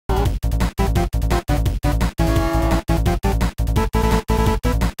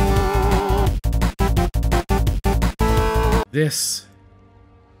This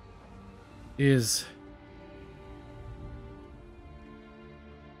is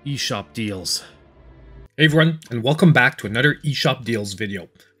eShop Deals. Hey everyone, and welcome back to another eShop Deals video,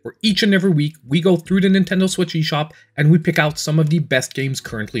 where each and every week we go through the Nintendo Switch eShop and we pick out some of the best games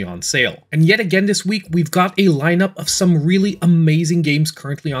currently on sale. And yet again this week we've got a lineup of some really amazing games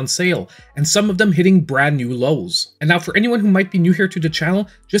currently on sale, and some of them hitting brand new lows. And now for anyone who might be new here to the channel,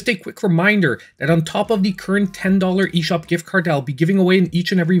 just a quick reminder that on top of the current $10 eShop gift card that I'll be giving away in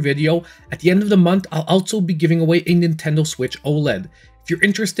each and every video, at the end of the month I'll also be giving away a Nintendo Switch OLED. If you're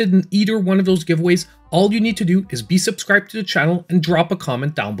interested in either one of those giveaways, all you need to do is be subscribed to the channel and drop a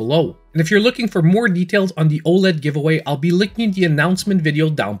comment down below. And if you're looking for more details on the OLED giveaway, I'll be linking the announcement video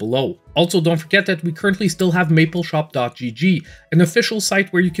down below. Also, don't forget that we currently still have mapleshop.gg, an official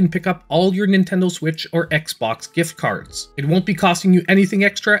site where you can pick up all your Nintendo Switch or Xbox gift cards. It won't be costing you anything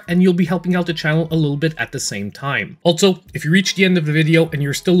extra, and you'll be helping out the channel a little bit at the same time. Also, if you reach the end of the video and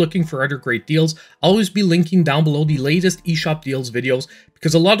you're still looking for other great deals, I'll always be linking down below the latest eShop Deals videos,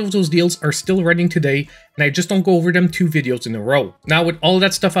 because a lot of those deals are still running today, and I just don't go over them 2 videos in a row. Now with all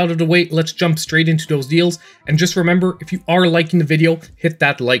that stuff out of the way, let's jump straight into those deals, and just remember, if you are liking the video, hit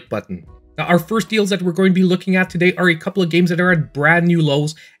that like button. Now our first deals that we're going to be looking at today are a couple of games that are at brand new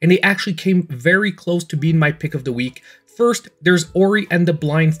lows, and they actually came very close to being my pick of the week. First, there's Ori and the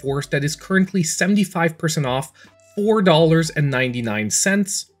Blind Forest that is currently 75% off,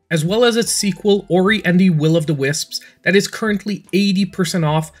 $4.99. As well as its sequel, Ori and the Will of the Wisps, that is currently 80%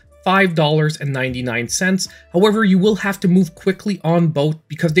 off, $5.99. However, you will have to move quickly on both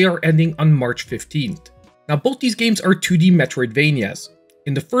because they are ending on March 15th. Now, both these games are 2D Metroidvanias.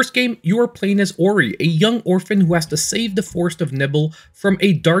 In the first game, you are playing as Ori, a young orphan who has to save the Forest of Nibble from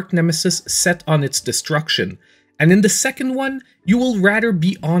a dark nemesis set on its destruction. And in the second one, you will rather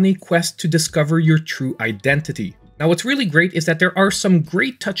be on a quest to discover your true identity. Now what's really great is that there are some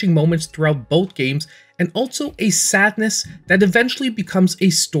great touching moments throughout both games, and also a sadness that eventually becomes a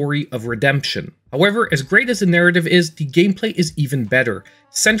story of redemption. However, as great as the narrative is, the gameplay is even better,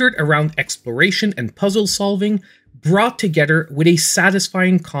 centered around exploration and puzzle solving, brought together with a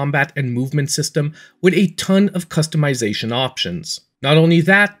satisfying combat and movement system with a ton of customization options. Not only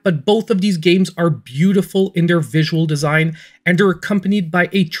that, but both of these games are beautiful in their visual design and are accompanied by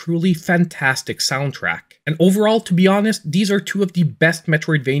a truly fantastic soundtrack. And overall, to be honest, these are 2 of the best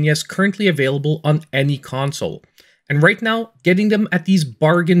Metroidvanias currently available on any console. And right now, getting them at these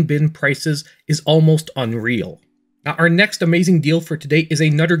bargain bin prices is almost unreal. Now, our next amazing deal for today is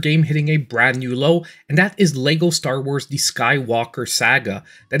another game hitting a brand new low, and that is LEGO Star Wars The Skywalker Saga,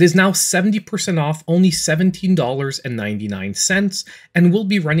 that is now 70% off, only $17.99, and will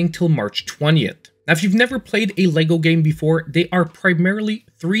be running till March 20th. Now, if you've never played a LEGO game before, they are primarily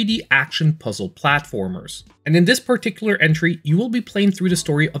 3D action puzzle platformers. And in this particular entry, you will be playing through the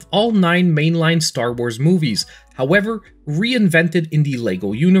story of all 9 mainline Star Wars movies, however, reinvented in the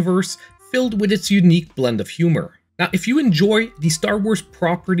LEGO universe, filled with its unique blend of humor. Now, if you enjoy the Star Wars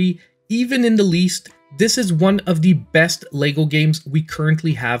property, even in the least, this is one of the best LEGO games we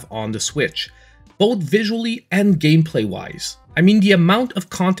currently have on the Switch, both visually and gameplay-wise. I mean, the amount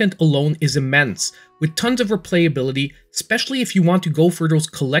of content alone is immense, with tons of replayability, especially if you want to go for those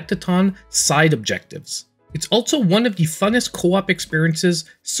collectathon side objectives. It's also one of the funnest co-op experiences,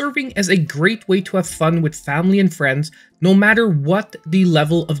 serving as a great way to have fun with family and friends, no matter what the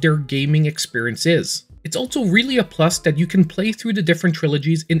level of their gaming experience is. It's also really a plus that you can play through the different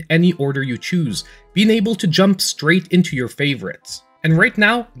trilogies in any order you choose, being able to jump straight into your favorites. And right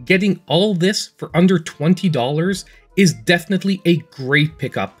now, getting all this for under $20 is definitely a great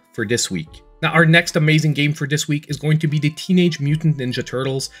pickup for this week. Now, our next amazing game for this week is going to be the Teenage Mutant Ninja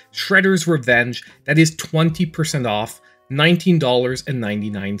Turtles Shredder's Revenge, that is 20% off,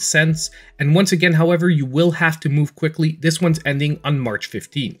 $19.99. And once again, however, you will have to move quickly. This one's ending on March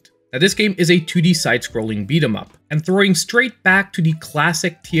 15th. Now this game is a 2D side-scrolling beat-em-up, and throwing straight back to the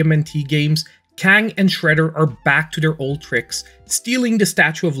classic TMNT games, Kang and Shredder are back to their old tricks, stealing the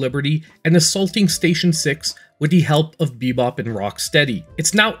Statue of Liberty and assaulting Station 6 with the help of Bebop and Rocksteady.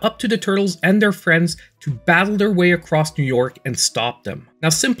 It's now up to the Turtles and their friends to battle their way across New York and stop them. Now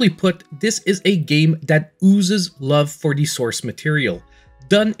simply put, this is a game that oozes love for the source material,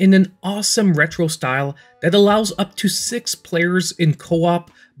 done in an awesome retro style that allows up to 6 players in co-op,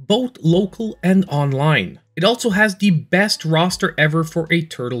 both local and online. It also has the best roster ever for a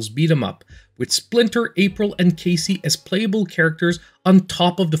Turtles beat-em-up, with Splinter, April, and Casey as playable characters on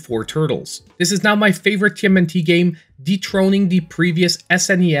top of the 4 Turtles. This is now my favorite TMNT game, dethroning the previous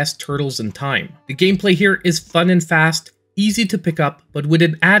SNES Turtles in Time. The gameplay here is fun and fast, easy to pick up, but with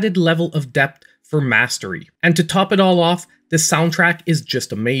an added level of depth for mastery. And to top it all off, the soundtrack is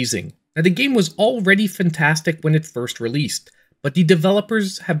just amazing. Now, the game was already fantastic when it first released, but the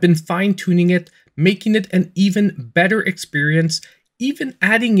developers have been fine-tuning it, making it an even better experience, even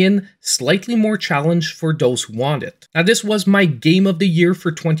adding in slightly more challenge for those who want it. Now, this was my game of the year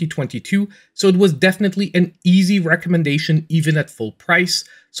for 2022, so it was definitely an easy recommendation even at full price,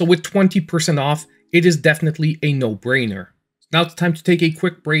 so with 20% off, it is definitely a no-brainer. Now it's time to take a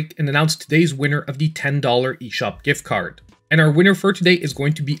quick break and announce today's winner of the $10 eShop gift card. And our winner for today is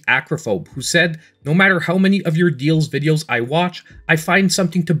going to be Acrophobe, who said, "No matter how many of your deals videos I watch, I find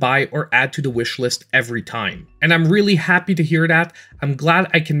something to buy or add to the wish list every time." And I'm really happy to hear that. I'm glad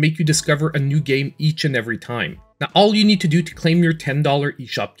I can make you discover a new game each and every time. Now, all you need to do to claim your $10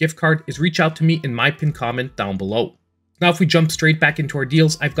 eShop gift card is reach out to me in my pinned comment down below. Now, if we jump straight back into our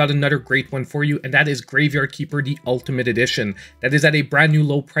deals, I've got another great one for you, and that is Graveyard Keeper, the Ultimate Edition. That is at a brand new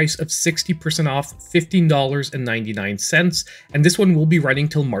low price of 60% off, $15.99, and this one will be running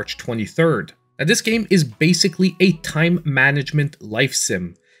till March 23rd. Now, this game is basically a time management life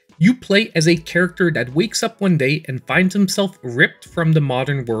sim. You play as a character that wakes up one day and finds himself ripped from the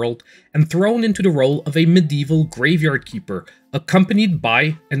modern world and thrown into the role of a medieval graveyard keeper, accompanied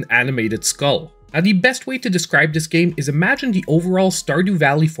by an animated skull. Now, the best way to describe this game is imagine the overall Stardew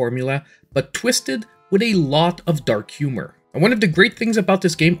Valley formula, but twisted with a lot of dark humor. And one of the great things about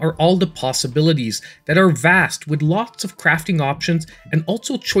this game are all the possibilities that are vast, with lots of crafting options and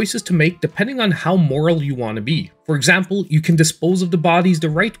also choices to make depending on how moral you want to be. For example, you can dispose of the bodies the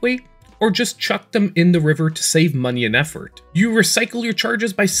right way, or just chuck them in the river to save money and effort. Do you recycle your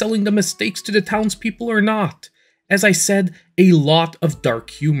charges by selling them as steaks to the townspeople or not? As I said, a lot of dark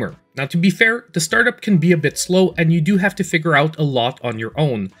humor. Now, to be fair, the startup can be a bit slow and you do have to figure out a lot on your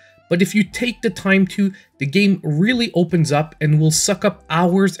own. But if you take the time to, the game really opens up and will suck up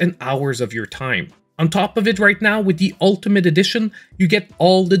hours and hours of your time. On top of it right now, with the Ultimate Edition, you get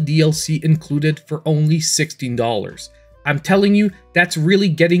all the DLC included for only $16. I'm telling you, that's really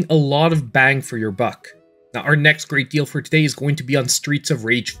getting a lot of bang for your buck. Now, our next great deal for today is going to be on Streets of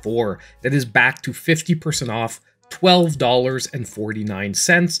Rage 4, that is back to 50% off,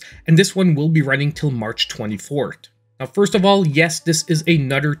 $12.49, and this one will be running till March 24th. Now, first of all, yes, this is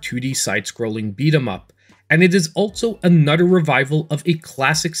another 2D side-scrolling beat-em-up, and it is also another revival of a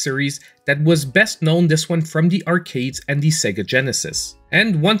classic series that was best known, this one, from the arcades and the Sega Genesis.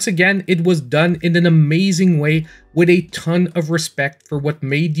 And once again, it was done in an amazing way with a ton of respect for what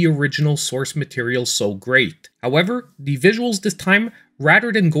made the original source material so great. However, the visuals this time,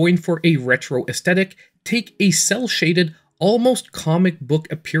 rather than going for a retro aesthetic, take a cel-shaded, almost comic book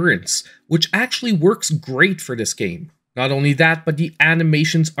appearance, which actually works great for this game. Not only that, but the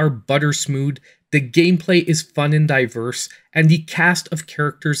animations are butter smooth, the gameplay is fun and diverse, and the cast of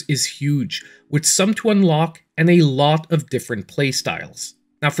characters is huge, with some to unlock and a lot of different playstyles.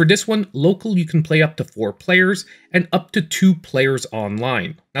 Now, for this one, local you can play up to 4 players and up to 2 players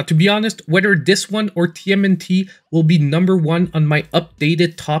online. Now, to be honest, whether this one or TMNT will be #1 on my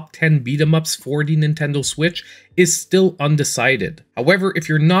updated top 10 beat-em-ups for the Nintendo Switch is still undecided. However, if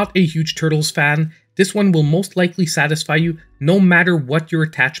you're not a huge Turtles fan, this one will most likely satisfy you no matter what your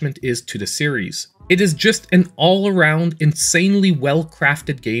attachment is to the series. It is just an all-around, insanely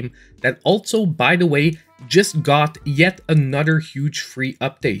well-crafted game that also, by the way, just got yet another huge free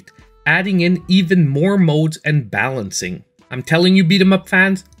update, adding in even more modes and balancing. I'm telling you, beat 'em up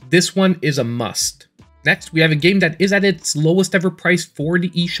fans, this one is a must. Next, we have a game that is at its lowest ever price for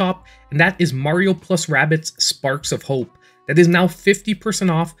the eShop, and that is Mario + Rabbids Sparks of Hope. That is now 50%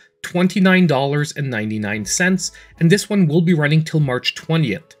 off, $29.99, and this one will be running till March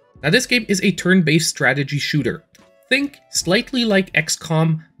 20th. Now, this game is a turn-based strategy shooter. Think slightly like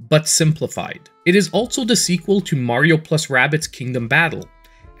XCOM, but simplified. It is also the sequel to Mario + Rabbids Kingdom Battle.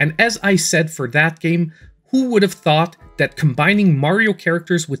 And as I said for that game, who would have thought that combining Mario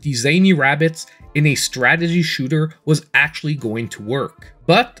characters with the zany rabbits in a strategy shooter was actually going to work?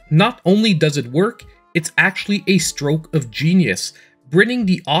 But not only does it work, it's actually a stroke of genius, bringing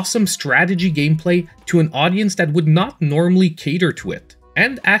the awesome strategy gameplay to an audience that would not normally cater to it,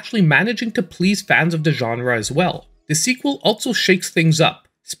 and actually managing to please fans of the genre as well. The sequel also shakes things up,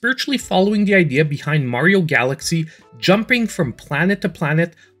 spiritually following the idea behind Mario Galaxy, jumping from planet to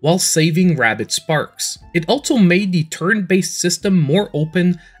planet while saving rabbit sparks. It also made the turn-based system more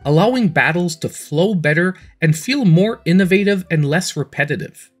open, allowing battles to flow better and feel more innovative and less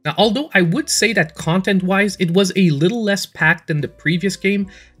repetitive. Now, although I would say that content-wise it was a little less packed than the previous game,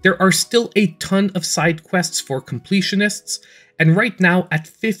 there are still a ton of side quests for completionists, and right now at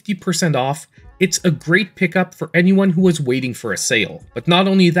 50% off, it's a great pickup for anyone who was waiting for a sale. But not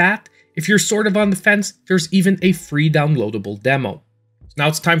only that, If you're sort of on the fence, there's even a free downloadable demo. So now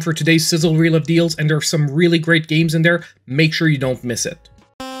it's time for today's sizzle reel of deals, and there are some really great games in there. Make sure you don't miss it.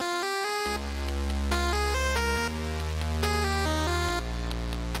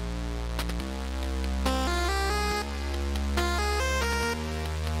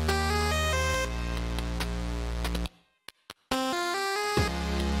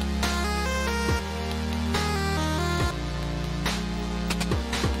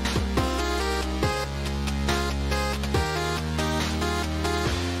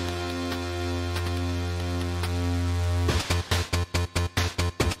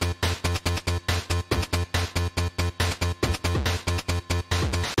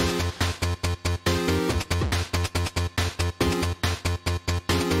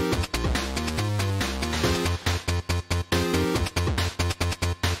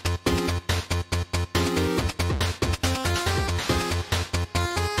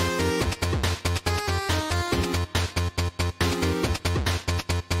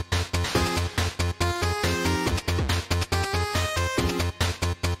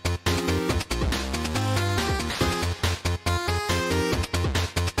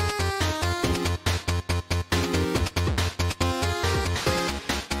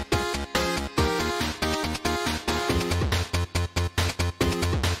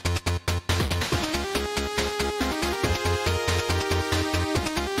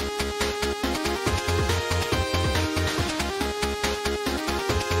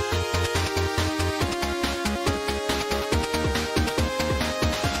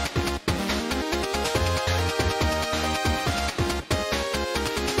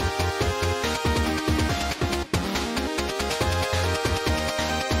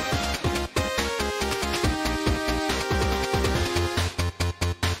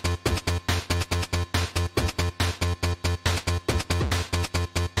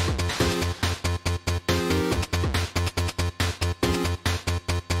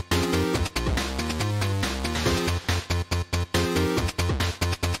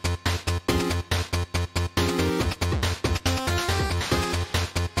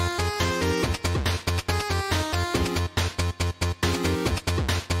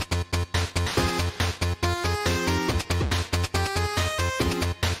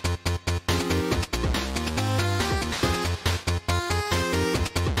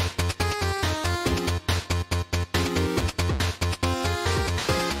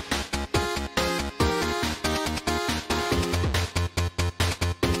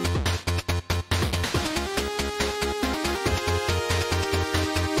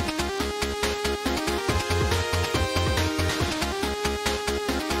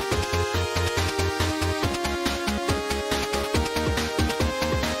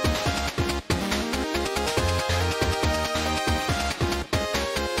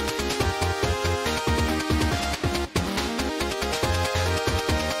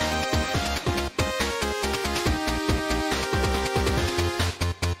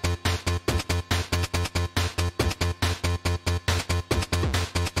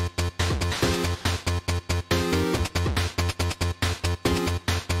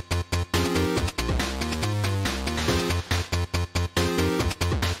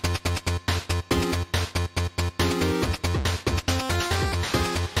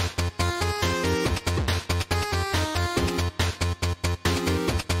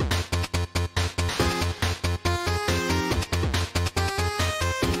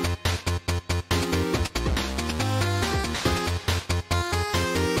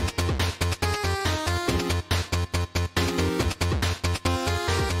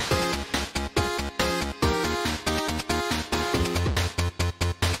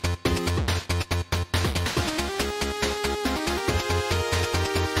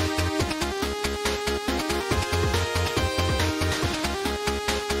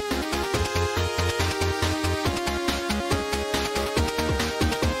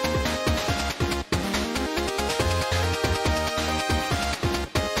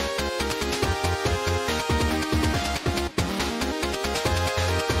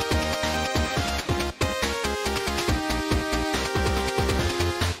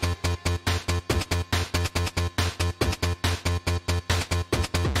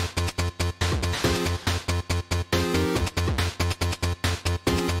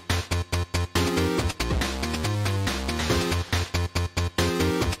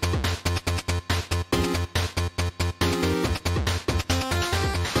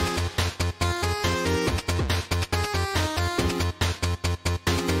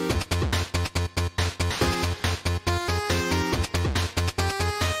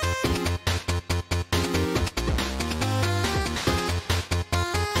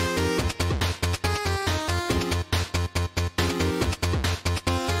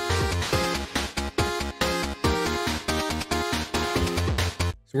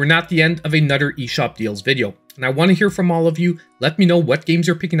 So we're not at the end of another eShop Deals video, and I want to hear from all of you. Let me know what games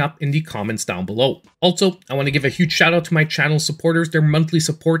you're picking up in the comments down below. Also, I want to give a huge shout out to my channel supporters. Their monthly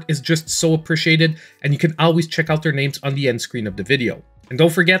support is just so appreciated, and you can always check out their names on the end screen of the video. And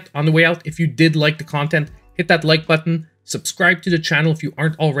don't forget, on the way out, if you did like the content, hit that like button, subscribe to the channel if you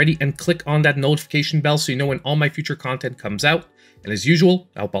aren't already, and click on that notification bell so you know when all my future content comes out. And as usual,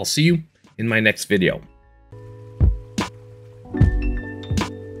 I hope I'll see you in my next video.